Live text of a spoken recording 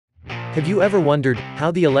Have you ever wondered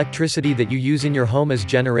how the electricity that you use in your home is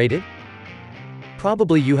generated?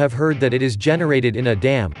 Probably you have heard that it is generated in a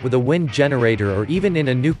dam, with a wind generator, or even in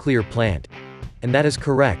a nuclear plant. And that is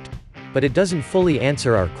correct. But it doesn't fully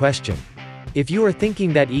answer our question. If you are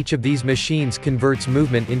thinking that each of these machines converts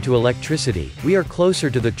movement into electricity, we are closer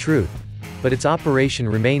to the truth. But its operation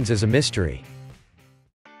remains as a mystery.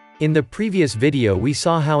 In the previous video we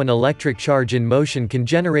saw how an electric charge in motion can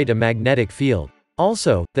generate a magnetic field.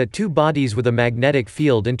 Also, that two bodies with a magnetic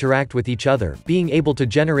field interact with each other, being able to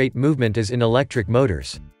generate movement as in electric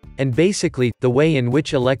motors. And basically, the way in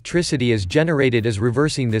which electricity is generated is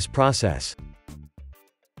reversing this process.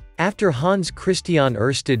 After Hans Christian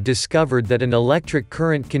Ørsted discovered that an electric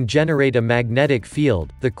current can generate a magnetic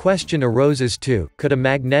field, the question arose as to, could a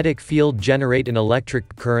magnetic field generate an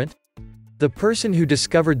electric current? The person who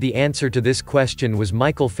discovered the answer to this question was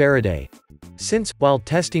Michael Faraday. Since, while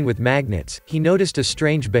testing with magnets, he noticed a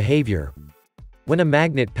strange behavior. When a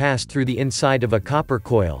magnet passed through the inside of a copper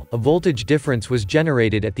coil, a voltage difference was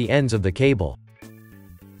generated at the ends of the cable.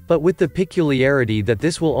 But with the peculiarity that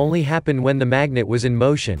this will only happen when the magnet was in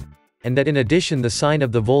motion, and that in addition the sign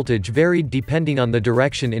of the voltage varied depending on the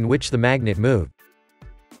direction in which the magnet moved.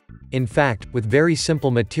 In fact, with very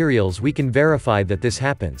simple materials we can verify that this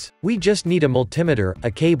happens. We just need a multimeter, a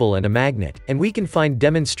cable and a magnet, and we can find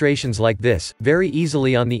demonstrations like this very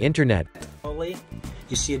easily on the internet. Slowly,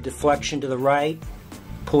 you see a deflection to the right,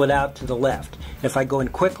 pull it out to the left. If I go in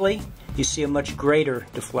quickly, you see a much greater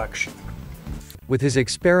deflection. With his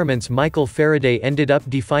experiments, Michael Faraday ended up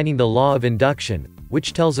defining the law of induction,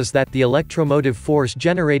 which tells us that the electromotive force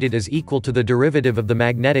generated is equal to the derivative of the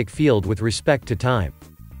magnetic field with respect to time.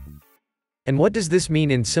 And what does this mean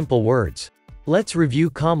in simple words? Let's review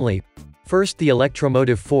calmly. First, the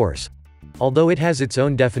electromotive force. Although it has its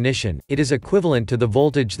own definition, it is equivalent to the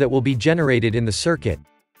voltage that will be generated in the circuit.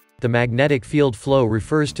 The magnetic field flow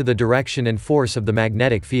refers to the direction and force of the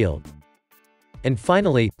magnetic field. And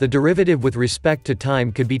finally, the derivative with respect to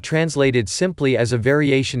time could be translated simply as a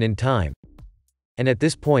variation in time. And at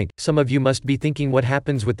this point, some of you must be thinking, what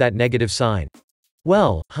happens with that negative sign?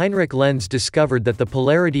 Well, Heinrich Lenz discovered that the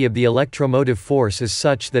polarity of the electromotive force is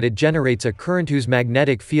such that it generates a current whose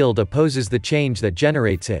magnetic field opposes the change that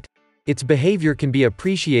generates it. Its behavior can be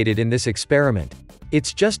appreciated in this experiment.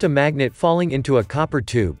 It's just a magnet falling into a copper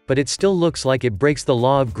tube, but it still looks like it breaks the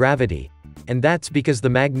law of gravity. And that's because the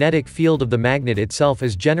magnetic field of the magnet itself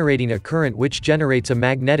is generating a current which generates a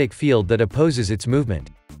magnetic field that opposes its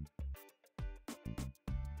movement.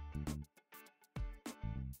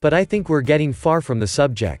 But I think we're getting far from the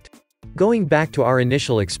subject. Going back to our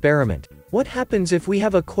initial experiment. What happens if we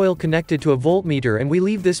have a coil connected to a voltmeter and we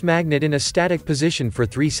leave this magnet in a static position for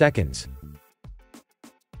 3 seconds?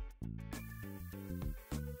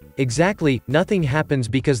 Exactly, nothing happens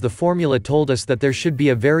because the formula told us that there should be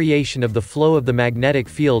a variation of the flow of the magnetic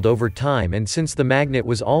field over time, and since the magnet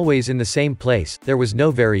was always in the same place, there was no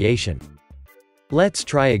variation. Let's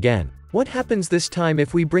try again. What happens this time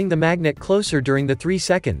if we bring the magnet closer during the 3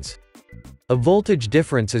 seconds? A voltage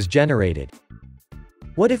difference is generated.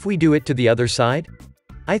 What if we do it to the other side?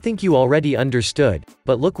 I think you already understood,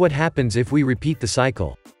 but look what happens if we repeat the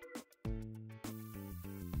cycle.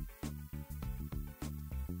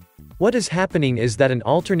 What is happening is that an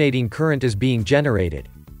alternating current is being generated.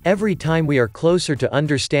 Every time we are closer to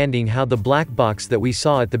understanding how the black box that we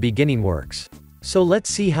saw at the beginning works. So let's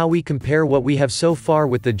see how we compare what we have so far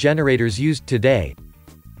with the generators used today.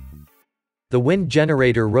 The wind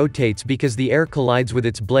generator rotates because the air collides with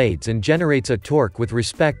its blades and generates a torque with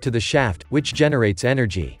respect to the shaft, which generates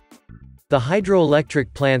energy. The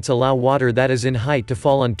hydroelectric plants allow water that is in height to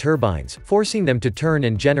fall on turbines, forcing them to turn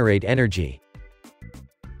and generate energy.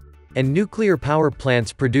 And nuclear power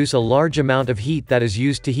plants produce a large amount of heat that is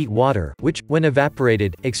used to heat water, which, when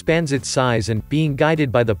evaporated, expands its size and, being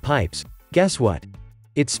guided by the pipes, guess what?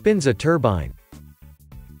 It spins a turbine.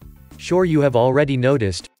 Sure, you have already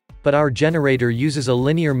noticed, but our generator uses a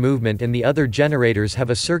linear movement and the other generators have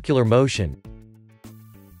a circular motion.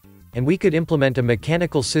 And we could implement a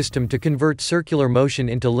mechanical system to convert circular motion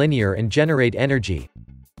into linear and generate energy.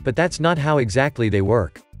 But that's not how exactly they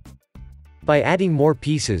work. By adding more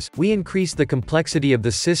pieces, we increase the complexity of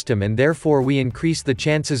the system and therefore we increase the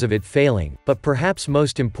chances of it failing, but perhaps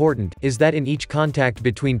most important, is that in each contact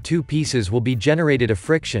between two pieces will be generated a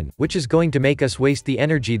friction, which is going to make us waste the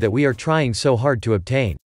energy that we are trying so hard to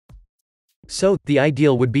obtain. So, the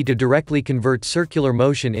ideal would be to directly convert circular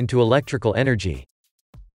motion into electrical energy.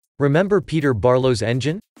 Remember Peter Barlow's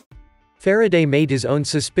engine? Faraday made his own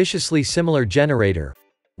suspiciously similar generator,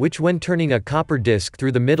 which when turning a copper disc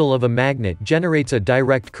through the middle of a magnet generates a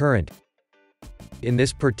direct current. In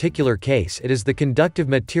this particular case, it is the conductive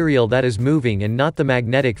material that is moving and not the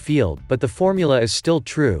magnetic field, but the formula is still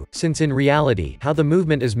true, since in reality, how the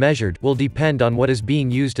movement is measured will depend on what is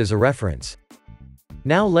being used as a reference.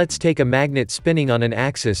 Now let's take a magnet spinning on an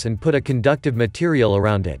axis and put a conductive material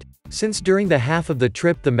around it. Since during the half of the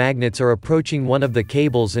trip the magnets are approaching one of the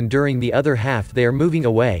cables and during the other half they are moving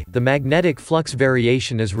away, the magnetic flux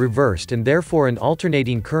variation is reversed and therefore an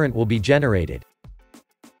alternating current will be generated.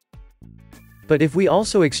 But if we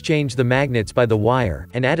also exchange the magnets by the wire,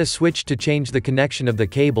 and add a switch to change the connection of the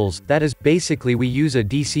cables, that is, basically we use a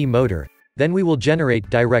DC motor, then we will generate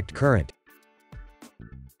direct current.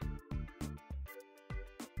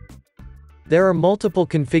 There are multiple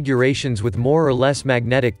configurations with more or less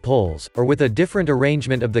magnetic poles, or with a different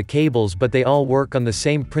arrangement of the cables, but they all work on the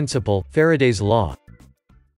same principle, Faraday's law.